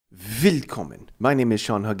Willkommen. My name is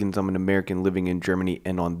Sean Huggins. I'm an American living in Germany,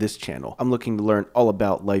 and on this channel, I'm looking to learn all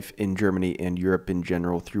about life in Germany and Europe in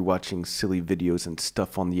general through watching silly videos and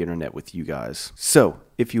stuff on the internet with you guys. So,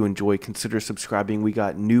 if you enjoy, consider subscribing. We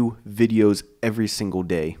got new videos every single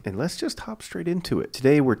day, and let's just hop straight into it.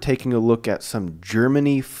 Today, we're taking a look at some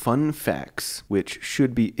Germany fun facts, which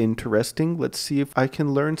should be interesting. Let's see if I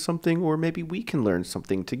can learn something, or maybe we can learn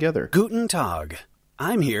something together. Guten Tag.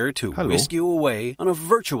 I'm here to whisk you away on a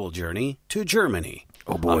virtual journey to Germany.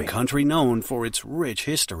 Oh boy. A country known for its rich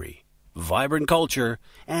history, vibrant culture,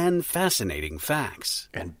 and fascinating facts.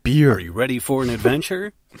 And beer. Are you ready for an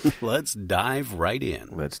adventure? Let's dive right in.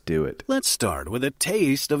 Let's do it. Let's start with a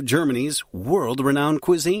taste of Germany's world-renowned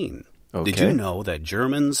cuisine. Okay. Did you know that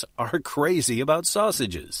Germans are crazy about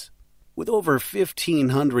sausages? With over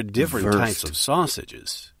 1,500 different types of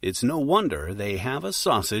sausages, it's no wonder they have a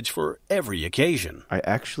sausage for every occasion. I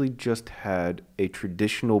actually just had a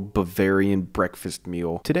traditional Bavarian breakfast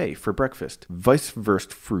meal today for breakfast.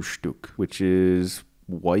 Weißwurstfrühstück, which is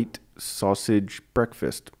white sausage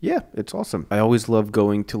breakfast. Yeah, it's awesome. I always love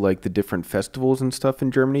going to like the different festivals and stuff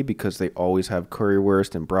in Germany because they always have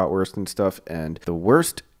currywurst and bratwurst and stuff, and the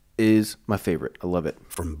wurst is my favorite. I love it.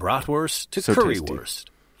 From bratwurst to So currywurst,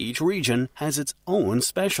 each region has its own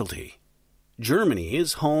specialty. Germany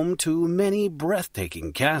is home to many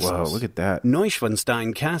breathtaking castles. Whoa, look at that.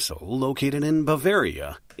 Neuschwanstein Castle, located in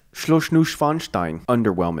Bavaria. Schloss Neuschwanstein.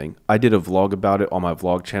 Underwhelming. I did a vlog about it on my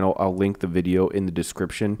vlog channel. I'll link the video in the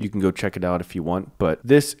description. You can go check it out if you want. But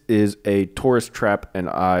this is a tourist trap, and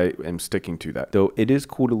I am sticking to that. Though it is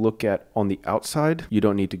cool to look at on the outside, you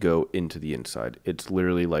don't need to go into the inside. It's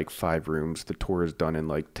literally like 5 rooms. The tour is done in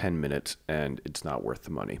like 10 minutes, and it's not worth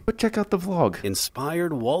the money. But check out the vlog.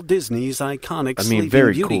 Inspired Walt Disney's iconic Sleeping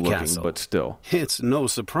very Beauty cool looking, Castle. but still. It's no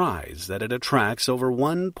surprise that it attracts over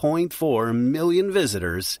 1.4 million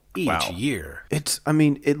visitors each year. It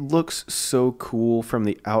looks so cool from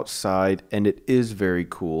the outside, and it is very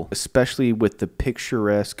cool, especially with the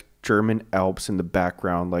picturesque German Alps in the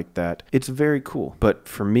background like that. It's very cool. But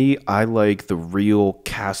for me, I like the real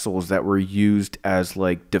castles that were used as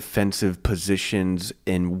like defensive positions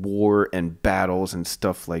in war and battles and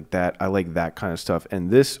stuff like that. I like that kind of stuff.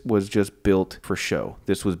 And this was just built for show.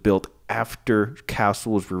 This was built after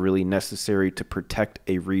castles were really necessary to protect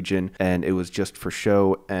a region, and it was just for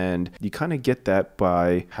show. And you kind of get that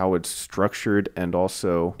by how it's structured, and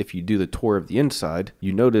also if you do the tour of the inside,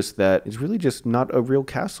 you notice that it's really just not a real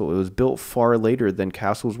castle. It was built far later than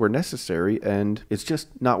castles were necessary, and it's just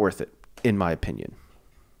not worth it, in my opinion.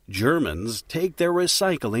 Germans take their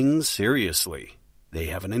recycling seriously. They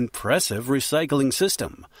have an impressive recycling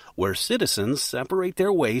system where citizens separate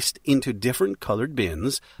their waste into different colored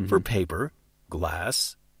bins for paper,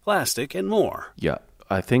 glass, plastic, and more. Yeah,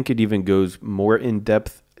 I think it even goes more in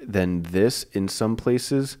depth than this in some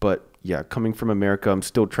places, but yeah, coming from America, I'm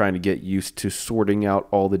still trying to get used to sorting out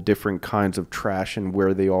all the different kinds of trash and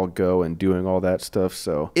where they all go and doing all that stuff.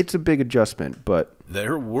 So it's a big adjustment, but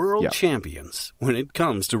they're world champions when it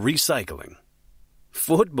comes to recycling.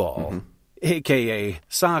 Football, aka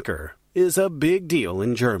soccer, is a big deal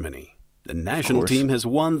in Germany. The national team has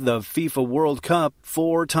won the FIFA World Cup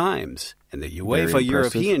 4 times and the UEFA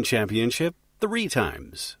European Championship 3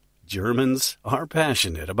 times. Germans are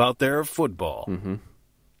passionate about their football.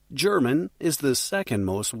 German is the second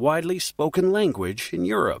most widely spoken language in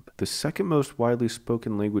Europe. The second most widely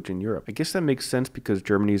spoken language in Europe. I guess that makes sense because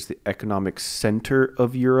Germany is the economic center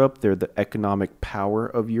of Europe. They're the economic power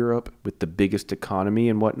of Europe with the biggest economy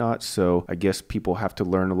and whatnot. So I guess people have to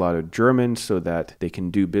learn a lot of German so that they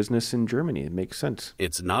can do business in Germany. It makes sense.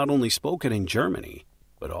 It's not only spoken in Germany,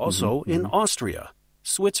 but also in Austria,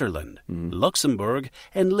 Switzerland, Luxembourg,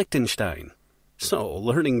 and Liechtenstein. So,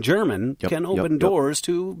 learning German can open doors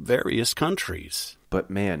to various countries. But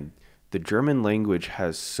man, the German language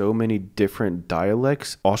has so many different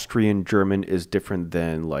dialects. Austrian German is different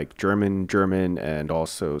than like German German, and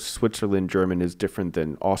also Switzerland German is different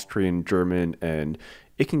than Austrian German, and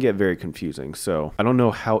it can get very confusing. So I don't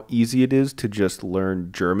know how easy it is to just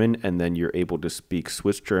learn German and then you're able to speak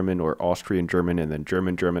Swiss German or Austrian German and then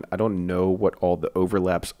German German. I don't know what all the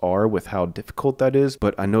overlaps are with how difficult that is,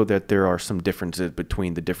 but I know that there are some differences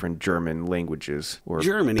between the different German languages or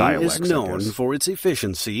Germany dialects, is known for its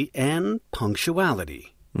efficiency and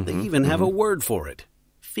punctuality. They even have a word for it,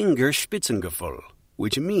 Fingerspitzengefühl,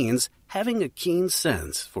 which means having a keen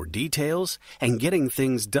sense for details and getting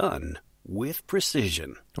things done with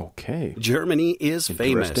precision. Okay. Germany is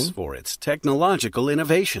famous for its technological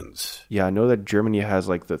innovations. Yeah, I know that Germany has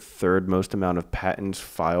like the third most amount of patents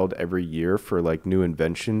filed every year for like new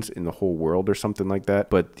inventions in the whole world or something like that.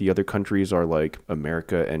 But the other countries are like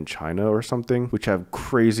America and China or something, which have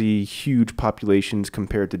crazy huge populations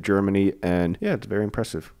compared to Germany. And yeah, it's very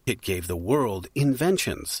impressive. It gave the world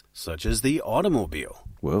inventions such as the automobile,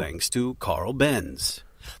 thanks to Carl Benz,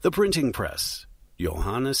 the printing press,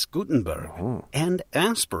 Johannes Gutenberg, and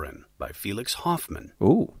aspirin by Felix Hoffmann.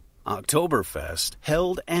 Ooh. Oktoberfest,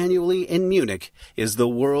 held annually in Munich, is the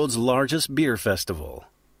world's largest beer festival.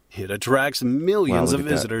 It attracts millions of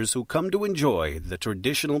visitors who come to enjoy the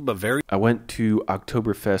traditional Bavarian. I went to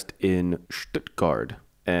Oktoberfest in Stuttgart,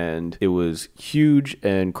 and it was huge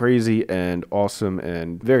and crazy and awesome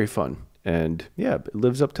and very fun. And yeah, it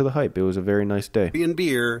lives up to the hype. It was a very nice day.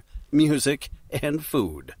 Beer, music, and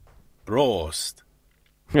food. Prost.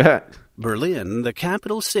 Berlin, the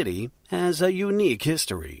capital city, has a unique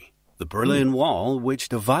history. The Berlin Wall, which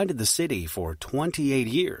divided the city for 28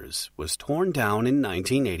 years, was torn down in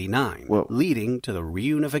 1989, leading to the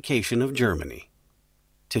reunification of Germany.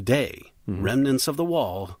 Today, remnants of the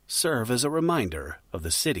wall serve as a reminder of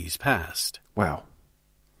the city's past. Wow.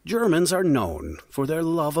 Germans are known for their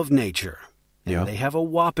love of nature. And they have a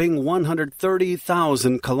whopping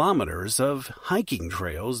 130,000 kilometers of hiking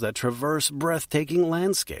trails that traverse breathtaking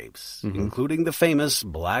landscapes, including the famous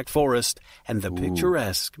Black Forest and the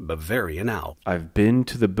picturesque Bavarian Alps. I've been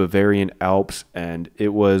to the Bavarian Alps, and it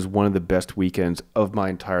was one of the best weekends of my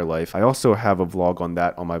entire life. I also have a vlog on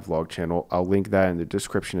that on my vlog channel. I'll link that in the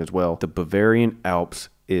description as well. The Bavarian Alps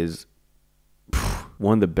is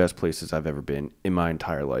one of the best places I've ever been in my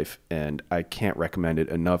entire life, and I can't recommend it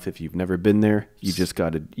enough. If you've never been there, you've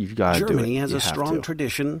got to do it. Germany has a strong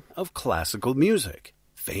tradition of classical music.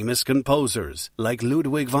 Famous composers like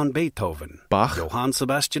Ludwig van Beethoven, Johann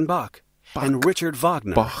Sebastian Bach, and Richard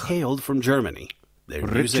Wagner hailed from Germany. Their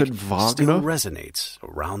music still resonates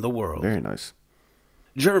around the world. Very nice.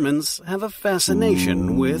 Germans have a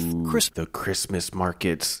fascination with the Christmas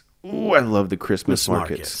markets. Ooh, I love the Christmas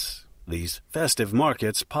markets. These festive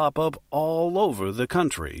markets pop up all over the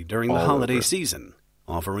country during the holiday season,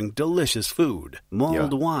 offering delicious food,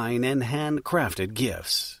 mulled wine, and handcrafted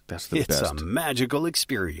gifts. That's the best. It's a magical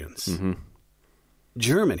experience.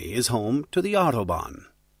 Germany is home to the Autobahn,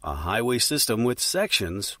 a highway system with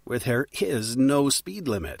sections where there is no speed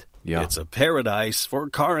limit. It's a paradise for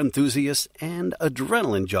car enthusiasts and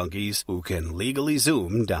adrenaline junkies who can legally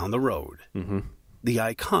zoom down the road. The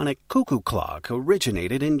iconic cuckoo clock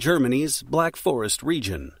originated in Germany's Black Forest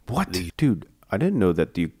region. What? Dude, I didn't know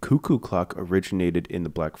that the cuckoo clock originated in the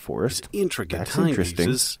Black Forest. Intricate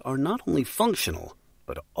timepieces are not only functional,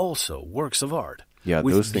 but also works of art. Yeah,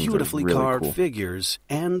 with those things beautifully are really carved cool. figures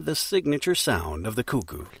and the signature sound of the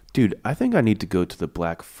cuckoo. Dude, I think I need to go to the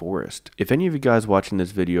Black Forest. If any of you guys watching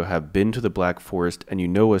this video have been to the Black Forest and you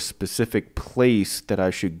know a specific place that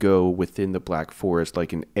I should go within the Black Forest,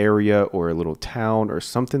 like an area or a little town or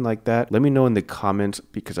something like that, let me know in the comments,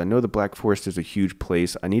 because I know the Black Forest is a huge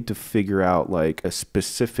place. I need to figure out like a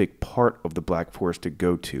specific part of the Black Forest to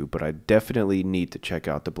go to, but I definitely need to check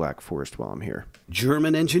out the Black Forest while I'm here.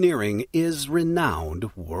 German engineering is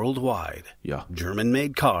renowned worldwide.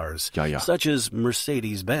 German-made cars, such as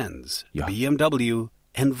Mercedes-Benz, BMW,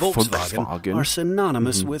 and Volkswagen are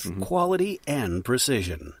synonymous with quality and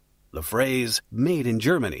precision. The phrase, made in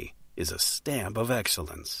Germany, is a stamp of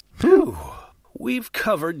excellence. We've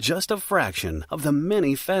covered just a fraction of the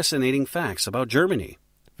many fascinating facts about Germany.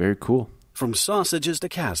 Very cool. From sausages to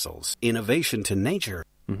castles, innovation to nature,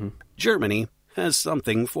 Germany has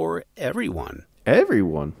something for everyone.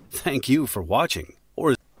 Everyone. Thank you for watching.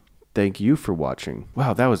 Thank you for watching.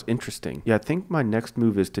 Wow, that was interesting. Yeah, I think my next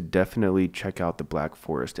move is to definitely check out the Black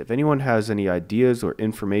Forest. If anyone has any ideas or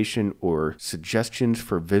information or suggestions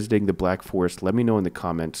for visiting the Black Forest, let me know in the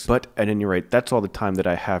comments. But at any rate, that's all the time that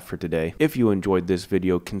I have for today. If you enjoyed this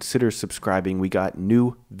video, consider subscribing. We got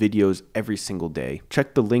new videos every single day.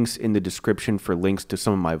 Check the links in the description for links to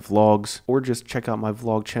some of my vlogs, or just check out my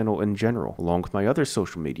vlog channel in general, along with my other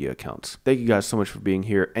social media accounts. Thank you guys so much for being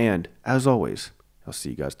here, and as always, I'll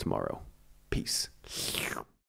see you guys tomorrow. Peace.